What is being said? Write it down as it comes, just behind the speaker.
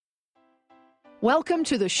Welcome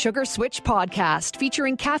to the Sugar Switch podcast,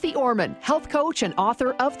 featuring Kathy Orman, health coach and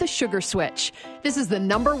author of The Sugar Switch. This is the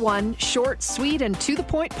 #1 short, sweet, and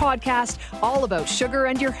to-the-point podcast all about sugar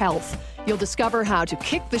and your health. You'll discover how to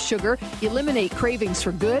kick the sugar, eliminate cravings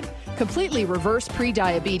for good, completely reverse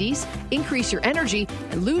pre-diabetes, increase your energy,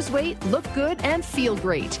 and lose weight, look good, and feel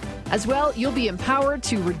great. As well, you'll be empowered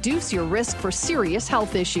to reduce your risk for serious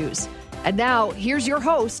health issues. And now, here's your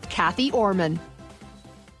host, Kathy Orman.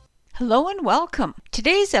 Hello and welcome.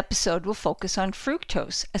 Today's episode will focus on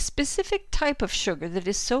fructose, a specific type of sugar that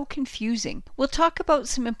is so confusing. We'll talk about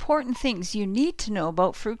some important things you need to know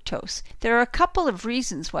about fructose. There are a couple of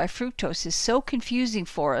reasons why fructose is so confusing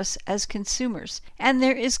for us as consumers, and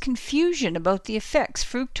there is confusion about the effects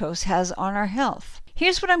fructose has on our health.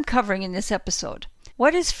 Here's what I'm covering in this episode.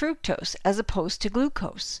 What is fructose as opposed to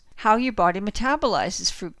glucose? How your body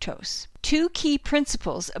metabolizes fructose. 2 key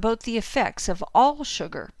principles about the effects of all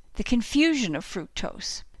sugar. The confusion of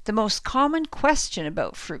fructose. The most common question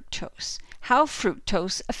about fructose. How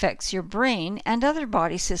fructose affects your brain and other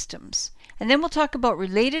body systems. And then we'll talk about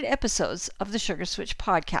related episodes of the Sugar Switch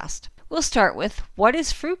podcast. We'll start with what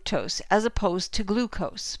is fructose as opposed to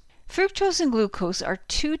glucose. Fructose and glucose are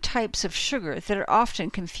 2 types of sugar that are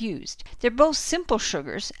often confused. They're both simple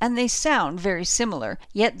sugars and they sound very similar,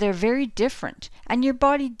 yet they're very different, and your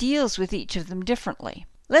body deals with each of them differently.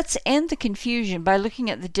 Let's end the confusion by looking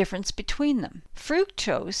at the difference between them.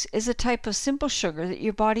 Fructose is a type of simple sugar that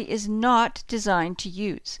your body is not designed to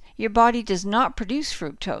use. Your body does not produce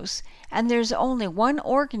fructose, and there's only one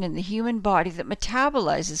organ in the human body that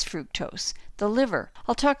metabolizes fructose, the liver.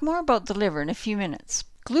 I'll talk more about the liver in a few minutes.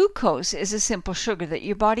 Glucose is a simple sugar that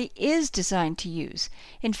your body is designed to use.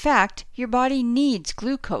 In fact, your body needs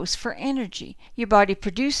glucose for energy. Your body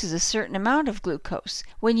produces a certain amount of glucose.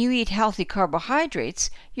 When you eat healthy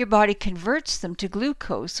carbohydrates, your body converts them to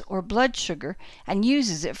glucose or blood sugar and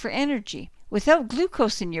uses it for energy. Without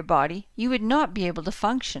glucose in your body, you would not be able to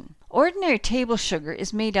function. Ordinary table sugar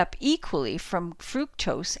is made up equally from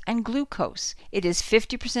fructose and glucose. It is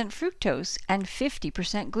 50% fructose and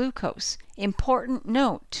 50% glucose. Important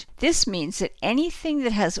note, this means that anything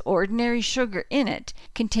that has ordinary sugar in it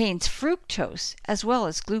contains fructose as well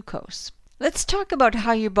as glucose. Let's talk about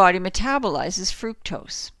how your body metabolizes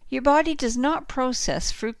fructose. Your body does not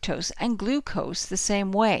process fructose and glucose the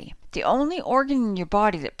same way. The only organ in your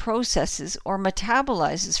body that processes or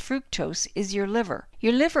metabolizes fructose is your liver.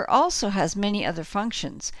 Your liver also has many other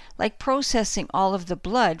functions, like processing all of the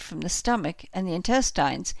blood from the stomach and the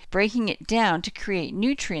intestines, breaking it down to create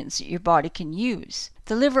nutrients that your body can use.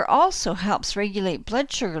 The liver also helps regulate blood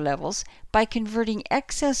sugar levels by converting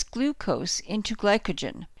excess glucose into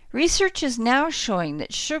glycogen. Research is now showing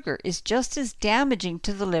that sugar is just as damaging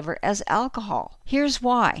to the liver as alcohol. Here's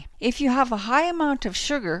why. If you have a high amount of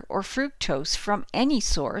sugar or fructose from any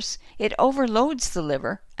source, it overloads the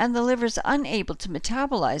liver and the liver is unable to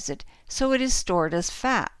metabolize it, so it is stored as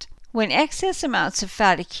fat. When excess amounts of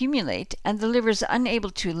fat accumulate and the liver is unable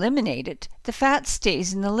to eliminate it, the fat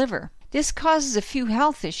stays in the liver. This causes a few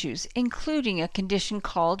health issues, including a condition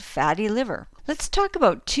called fatty liver. Let's talk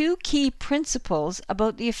about 2 key principles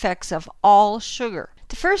about the effects of all sugar.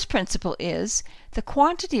 The first principle is the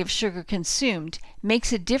quantity of sugar consumed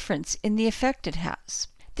makes a difference in the effect it has.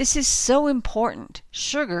 This is so important.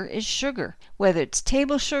 Sugar is sugar. Whether it's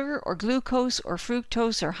table sugar or glucose or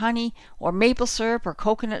fructose or honey or maple syrup or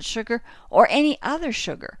coconut sugar or any other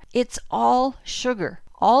sugar, it's all sugar.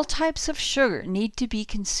 All types of sugar need to be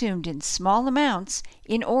consumed in small amounts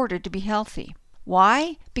in order to be healthy.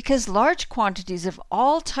 Why? Because large quantities of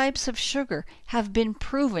all types of sugar have been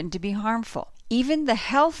proven to be harmful. Even the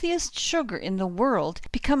healthiest sugar in the world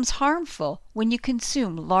becomes harmful when you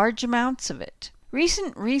consume large amounts of it.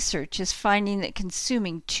 Recent research is finding that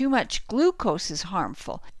consuming too much glucose is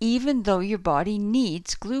harmful, even though your body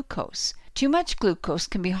needs glucose. Too much glucose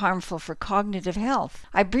can be harmful for cognitive health.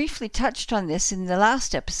 I briefly touched on this in the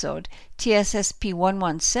last episode,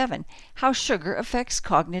 TSSP117, how sugar affects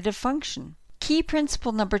cognitive function. Key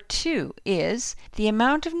principle number 2 is the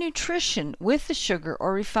amount of nutrition with the sugar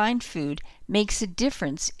or refined food makes a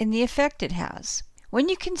difference in the effect it has. When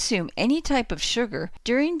you consume any type of sugar,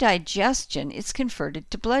 during digestion it's converted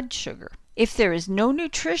to blood sugar. If there is no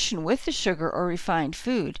nutrition with the sugar or refined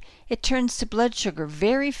food, it turns to blood sugar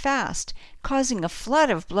very fast, causing a flood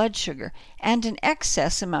of blood sugar, and an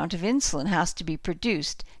excess amount of insulin has to be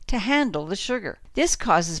produced to handle the sugar. This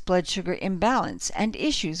causes blood sugar imbalance and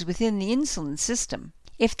issues within the insulin system.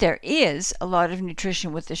 If there is a lot of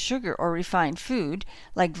nutrition with the sugar or refined food,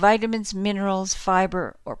 like vitamins, minerals,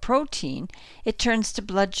 fiber, or protein, it turns to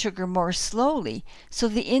blood sugar more slowly, so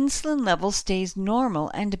the insulin level stays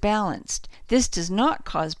normal and balanced. This does not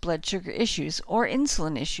cause blood sugar issues or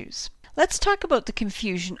insulin issues. Let's talk about the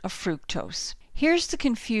confusion of fructose. Here's the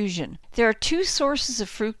confusion. There are two sources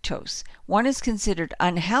of fructose. One is considered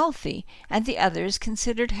unhealthy and the other is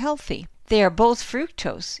considered healthy. They are both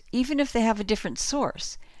fructose, even if they have a different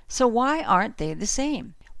source. So why aren't they the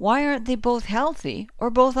same? Why aren't they both healthy or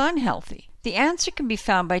both unhealthy? The answer can be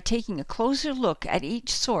found by taking a closer look at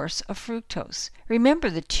each source of fructose. Remember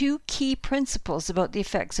the two key principles about the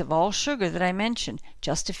effects of all sugar that I mentioned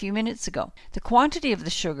just a few minutes ago. The quantity of the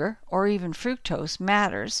sugar, or even fructose,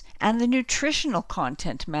 matters, and the nutritional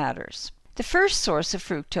content matters. The first source of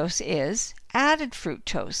fructose is added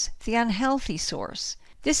fructose, the unhealthy source.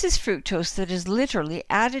 This is fructose that is literally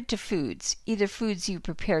added to foods, either foods you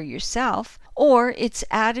prepare yourself, or it's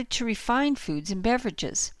added to refined foods and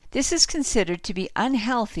beverages. This is considered to be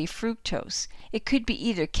unhealthy fructose. It could be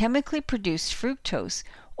either chemically produced fructose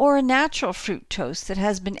or a natural fructose that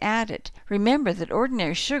has been added. Remember that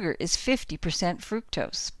ordinary sugar is 50%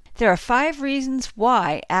 fructose. There are 5 reasons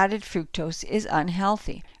why added fructose is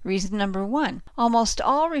unhealthy. Reason number 1. Almost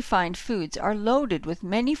all refined foods are loaded with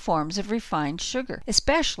many forms of refined sugar,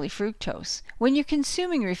 especially fructose. When you're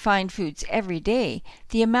consuming refined foods every day,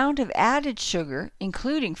 the amount of added sugar,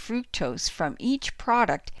 including fructose, from each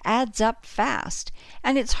product adds up fast,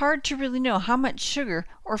 and it's hard to really know how much sugar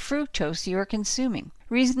or fructose you are consuming.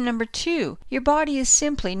 Reason number 2, your body is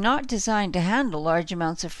simply not designed to handle large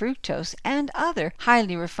amounts of fructose and other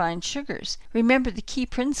highly refined sugars. Remember the key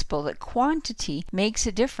principle that quantity makes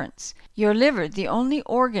a difference. Your liver, the only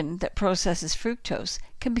organ that processes fructose,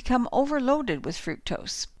 can become overloaded with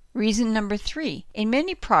fructose. Reason number 3, in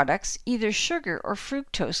many products, either sugar or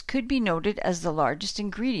fructose could be noted as the largest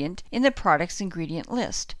ingredient in the product's ingredient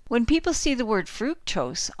list. When people see the word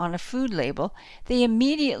fructose on a food label, they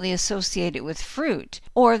immediately associate it with fruit,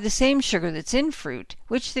 or the same sugar that's in fruit,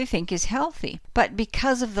 which they think is healthy. But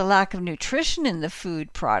because of the lack of nutrition in the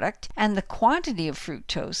food product and the quantity of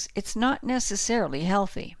fructose, it's not necessarily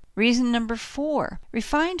healthy. Reason number 4,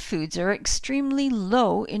 refined foods are extremely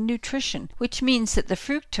low in nutrition, which means that the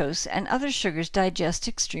fructose and other sugars digest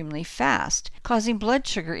extremely fast, causing blood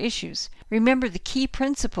sugar issues. Remember the key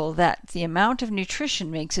principle that the amount of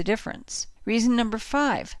nutrition makes a difference. Reason number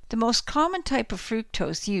 5, the most common type of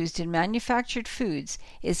fructose used in manufactured foods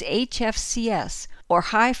is HFCS, or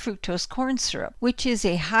high fructose corn syrup, which is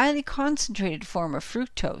a highly concentrated form of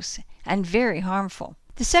fructose and very harmful.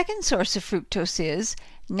 The second source of fructose is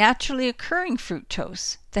naturally occurring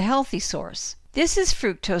fructose, the healthy source. This is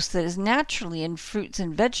fructose that is naturally in fruits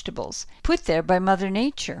and vegetables, put there by Mother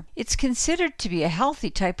Nature. It's considered to be a healthy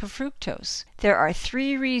type of fructose. There are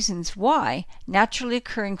 3 reasons why naturally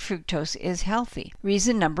occurring fructose is healthy.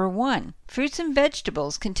 Reason number 1, fruits and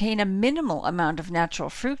vegetables contain a minimal amount of natural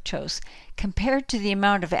fructose compared to the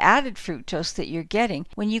amount of added fructose that you're getting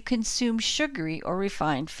when you consume sugary or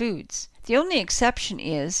refined foods. The only exception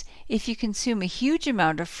is if you consume a huge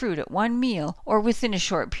amount of fruit at one meal or within a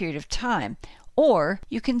short period of time, or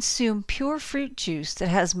you consume pure fruit juice that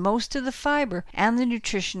has most of the fiber and the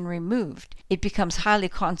nutrition removed. It becomes highly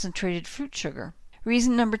concentrated fruit sugar.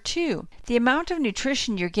 Reason number 2, the amount of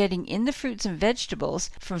nutrition you're getting in the fruits and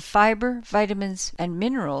vegetables from fiber, vitamins, and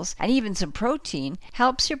minerals, and even some protein,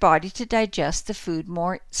 helps your body to digest the food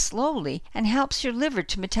more slowly and helps your liver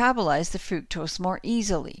to metabolize the fructose more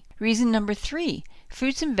easily. Reason number 3,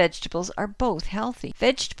 fruits and vegetables are both healthy.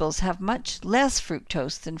 Vegetables have much less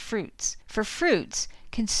fructose than fruits. For fruits,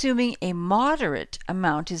 consuming a moderate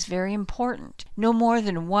amount is very important. No more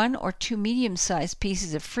than 1 or 2 medium-sized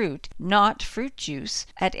pieces of fruit, not fruit juice,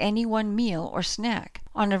 at any one meal or snack.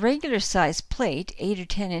 On a regular-sized plate, 8 or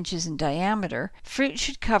 10 inches in diameter, fruit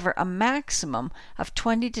should cover a maximum of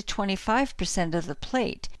 20 to 25% of the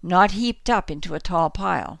plate, not heaped up into a tall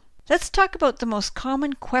pile. Let's talk about the most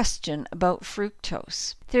common question about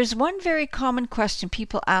fructose. There's one very common question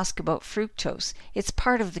people ask about fructose. It's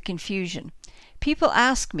part of the confusion. People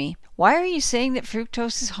ask me, why are you saying that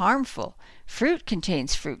fructose is harmful? Fruit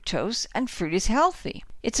contains fructose and fruit is healthy.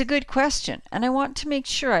 It's a good question, and I want to make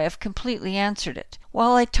sure I have completely answered it.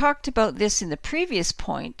 While I talked about this in the previous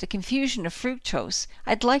point, the confusion of fructose,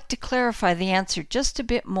 I'd like to clarify the answer just a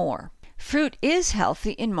bit more. Fruit is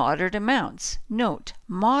healthy in moderate amounts. Note,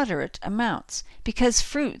 moderate amounts, because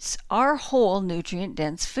fruits are whole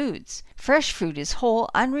nutrient-dense foods. Fresh fruit is whole,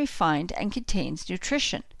 unrefined, and contains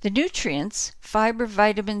nutrition. The nutrients, fiber,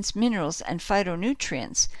 vitamins, minerals, and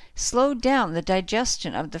phytonutrients, slow down the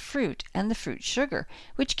digestion of the fruit and the fruit sugar,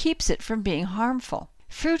 which keeps it from being harmful.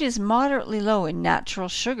 Fruit is moderately low in natural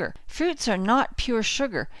sugar. Fruits are not pure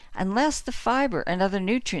sugar unless the fiber and other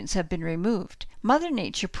nutrients have been removed. Mother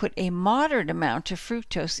Nature put a moderate amount of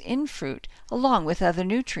fructose in fruit along with other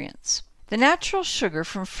nutrients. The natural sugar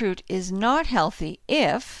from fruit is not healthy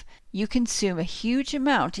if you consume a huge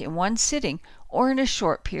amount in one sitting or in a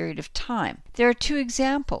short period of time. There are two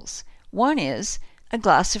examples. One is a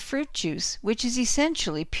glass of fruit juice, which is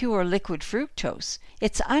essentially pure liquid fructose.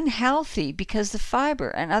 It's unhealthy because the fiber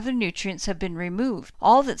and other nutrients have been removed.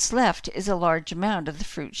 All that's left is a large amount of the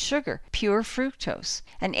fruit sugar, pure fructose.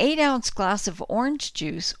 An 8-ounce glass of orange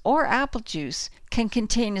juice or apple juice can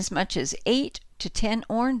contain as much as 8 to 10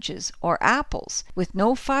 oranges or apples with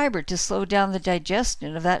no fiber to slow down the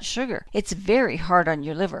digestion of that sugar. It's very hard on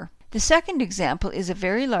your liver. The second example is a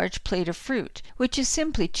very large plate of fruit, which is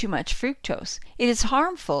simply too much fructose. It is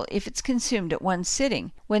harmful if it's consumed at one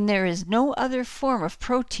sitting, when there is no other form of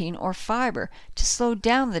protein or fiber to slow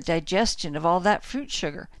down the digestion of all that fruit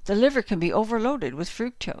sugar. The liver can be overloaded with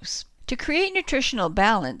fructose. To create nutritional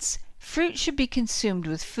balance, fruit should be consumed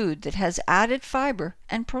with food that has added fiber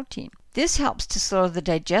and protein. This helps to slow the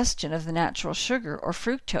digestion of the natural sugar or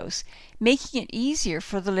fructose, making it easier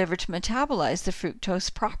for the liver to metabolize the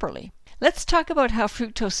fructose properly. Let's talk about how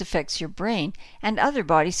fructose affects your brain and other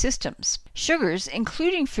body systems. Sugars,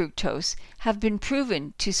 including fructose, have been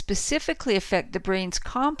proven to specifically affect the brain's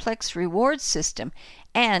complex reward system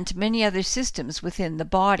and many other systems within the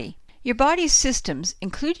body. Your body's systems,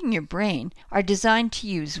 including your brain, are designed to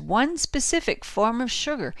use one specific form of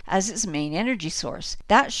sugar as its main energy source.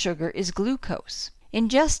 That sugar is glucose.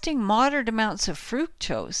 Ingesting moderate amounts of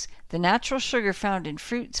fructose, the natural sugar found in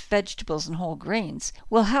fruits, vegetables, and whole grains,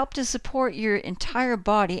 will help to support your entire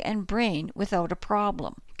body and brain without a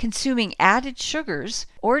problem. Consuming added sugars,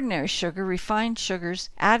 ordinary sugar, refined sugars,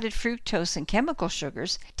 added fructose, and chemical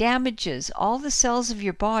sugars, damages all the cells of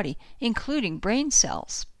your body, including brain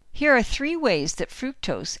cells. Here are 3 ways that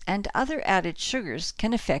fructose and other added sugars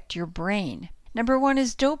can affect your brain. Number 1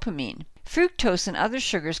 is dopamine. Fructose and other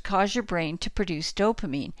sugars cause your brain to produce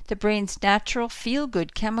dopamine, the brain's natural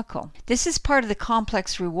feel-good chemical. This is part of the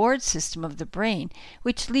complex reward system of the brain,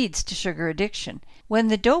 which leads to sugar addiction. When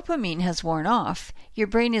the dopamine has worn off, your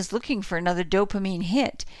brain is looking for another dopamine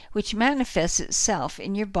hit, which manifests itself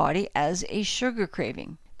in your body as a sugar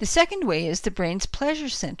craving. The second way is the brain's pleasure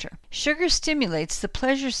center. Sugar stimulates the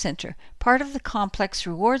pleasure center, part of the complex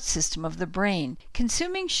reward system of the brain.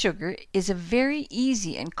 Consuming sugar is a very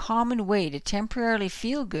easy and common way to temporarily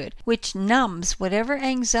feel good, which numbs whatever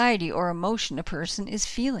anxiety or emotion a person is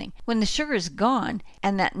feeling. When the sugar is gone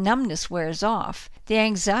and that numbness wears off, the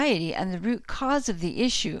anxiety and the root cause of the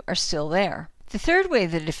issue are still there. The third way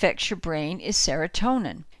that it affects your brain is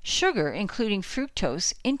serotonin. Sugar, including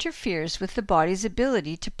fructose, interferes with the body's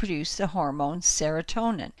ability to produce the hormone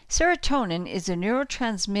serotonin. Serotonin is a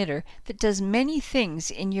neurotransmitter that does many things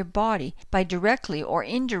in your body by directly or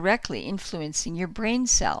indirectly influencing your brain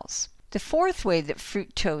cells. The fourth way that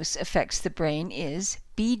fructose affects the brain is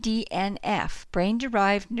BDNF,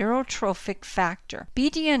 brain-derived neurotrophic factor.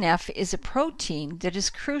 BDNF is a protein that is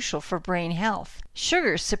crucial for brain health.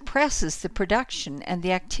 Sugar suppresses the production and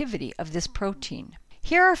the activity of this protein.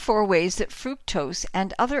 Here are 4 ways that fructose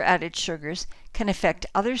and other added sugars can affect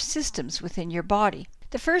other systems within your body.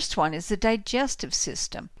 The first one is the digestive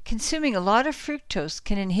system. Consuming a lot of fructose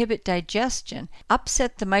can inhibit digestion,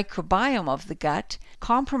 upset the microbiome of the gut,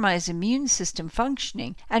 compromise immune system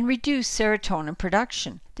functioning, and reduce serotonin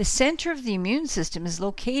production. The center of the immune system is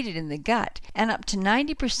located in the gut, and up to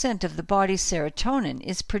 90% of the body's serotonin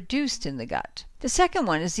is produced in the gut. The second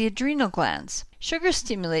one is the adrenal glands. Sugar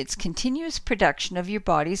stimulates continuous production of your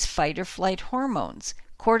body's fight or flight hormones,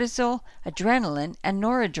 cortisol, adrenaline, and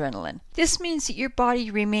noradrenaline. This means that your body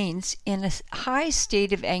remains in a high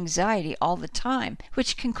state of anxiety all the time,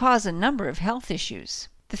 which can cause a number of health issues.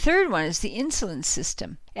 The third one is the insulin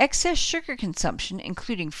system. Excess sugar consumption,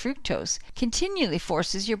 including fructose, continually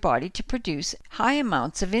forces your body to produce high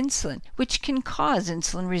amounts of insulin, which can cause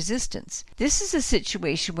insulin resistance. This is a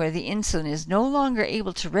situation where the insulin is no longer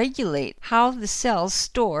able to regulate how the cells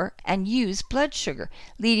store and use blood sugar,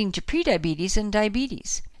 leading to prediabetes and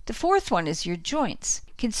diabetes. The fourth one is your joints.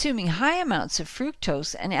 Consuming high amounts of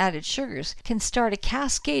fructose and added sugars can start a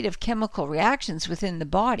cascade of chemical reactions within the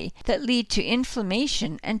body that lead to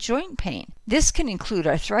inflammation and joint pain. This can include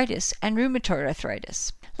arthritis and rheumatoid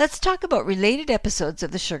arthritis. Let's talk about related episodes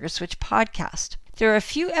of the Sugar Switch podcast. There are a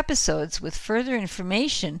few episodes with further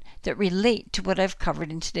information that relate to what I've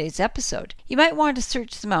covered in today's episode. You might want to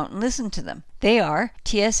search them out and listen to them. They are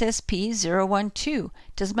TSSP118,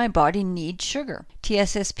 Does My Body Need Sugar?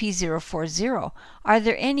 TSSP040, Are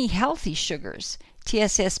There Any Healthy Sugars?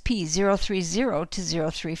 TSSP030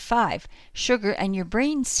 to 035, Sugar and Your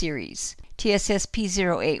Brain Series.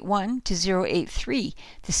 TSSP081 to 083,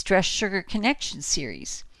 the Stress Sugar Connection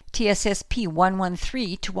Series.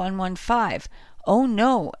 TSSP113 to 115, Oh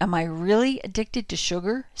No, Am I Really Addicted to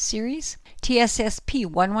Sugar? Series.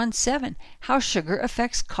 TSSP117, How Sugar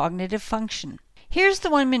Affects Cognitive Function. Here's the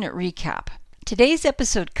 1-minute recap. Today's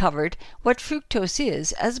episode covered what fructose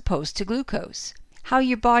is as opposed to glucose, how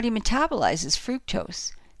your body metabolizes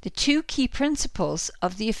fructose, the 2 key principles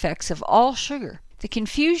of the effects of all sugar, the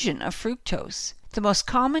confusion of fructose, the most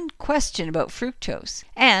common question about fructose,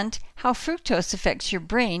 and how fructose affects your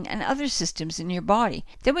brain and other systems in your body.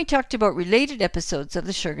 Then we talked about related episodes of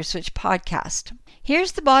the Sugar Switch podcast.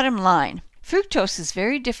 Here's the bottom line. Fructose is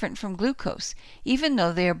very different from glucose, even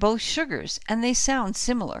though they are both sugars and they sound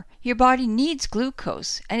similar. Your body needs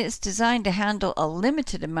glucose, and it's designed to handle a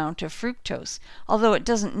limited amount of fructose, although it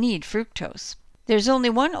doesn't need fructose. There's only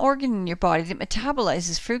one organ in your body that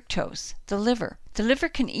metabolizes fructose, the liver. The liver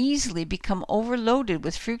can easily become overloaded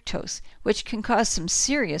with fructose, which can cause some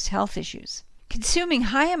serious health issues. Consuming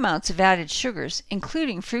high amounts of added sugars,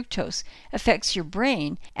 including fructose, affects your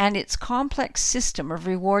brain and its complex system of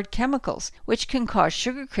reward chemicals, which can cause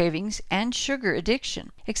sugar cravings and sugar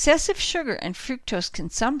addiction. Excessive sugar and fructose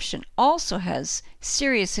consumption also has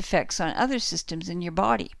serious effects on other systems in your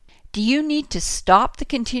body. Do you need to stop the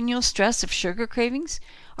continual stress of sugar cravings?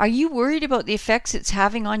 Are you worried about the effects it's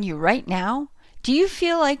having on you right now? Do you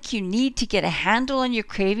feel like you need to get a handle on your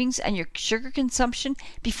cravings and your sugar consumption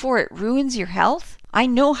before it ruins your health? I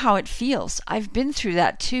know how it feels. I've been through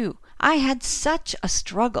that too. I had such a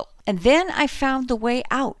struggle. And then I found the way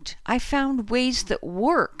out. I found ways that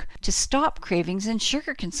work to stop cravings and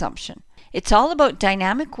sugar consumption. It's all about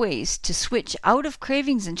dynamic ways to switch out of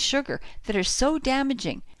cravings and sugar that are so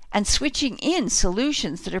damaging, and switching in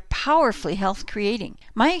solutions that are powerfully health-creating.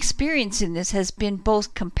 My experience in this has been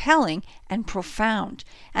both compelling and profound,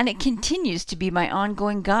 and it continues to be my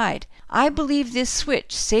ongoing guide. I believe this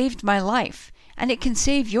switch saved my life, and it can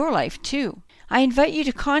save your life too. I invite you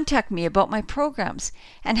to contact me about my programs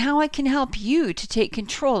and how I can help you to take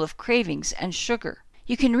control of cravings and sugar.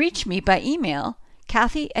 You can reach me by email,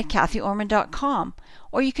 Kathy@kathyorman.com,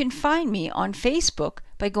 or you can find me on Facebook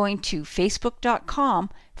by going to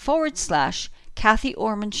facebook.com/Kathy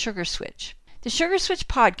Orman Sugar Switch. The Sugar Switch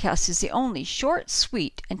podcast is the only short,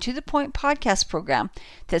 sweet, and to-the-point podcast program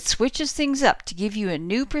that switches things up to give you a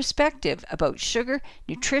new perspective about sugar,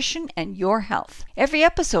 nutrition, and your health. Every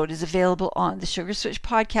episode is available on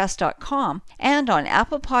thesugarswitchpodcast.com and on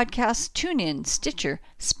Apple Podcasts, TuneIn, Stitcher,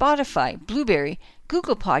 Spotify, Blueberry,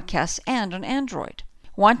 Google Podcasts, and on Android.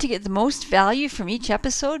 Want to get the most value from each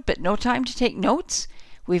episode but no time to take notes?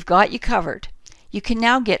 We've got you covered. You can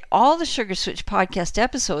now get all the Sugar Switch podcast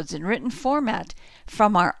episodes in written format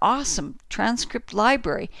from our awesome transcript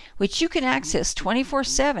library, which you can access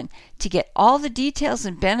 24/7 to get all the details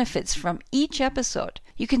and benefits from each episode.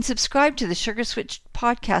 You can subscribe to the Sugar Switch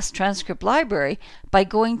podcast transcript library by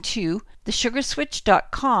going to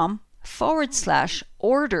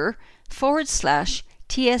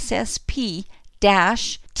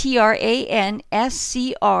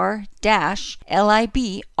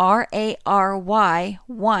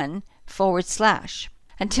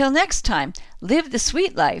Until next time, live the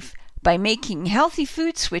sweet life by making healthy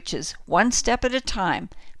food switches one step at a time.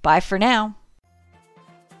 Bye for now.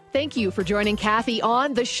 Thank you for joining Kathy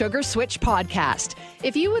on the Sugar Switch podcast.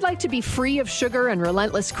 If you would like to be free of sugar and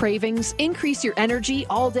relentless cravings, increase your energy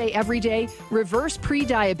all day, every day, reverse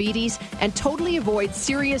pre-diabetes, and totally avoid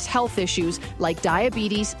serious health issues like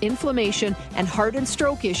diabetes, inflammation, and heart and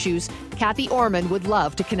stroke issues, Kathy Orman would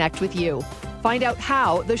love to connect with you. Find out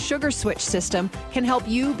how the Sugar Switch system can help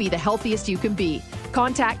you be the healthiest you can be.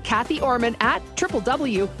 Contact Kathy Orman at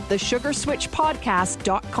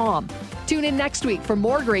www.thesugarswitchpodcast.com. Tune in next week for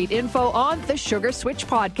more great info on the Sugar Switch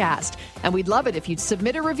podcast. And we'd love it if you'd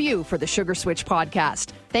submit a review for the Sugar Switch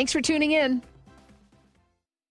podcast. Thanks for tuning in.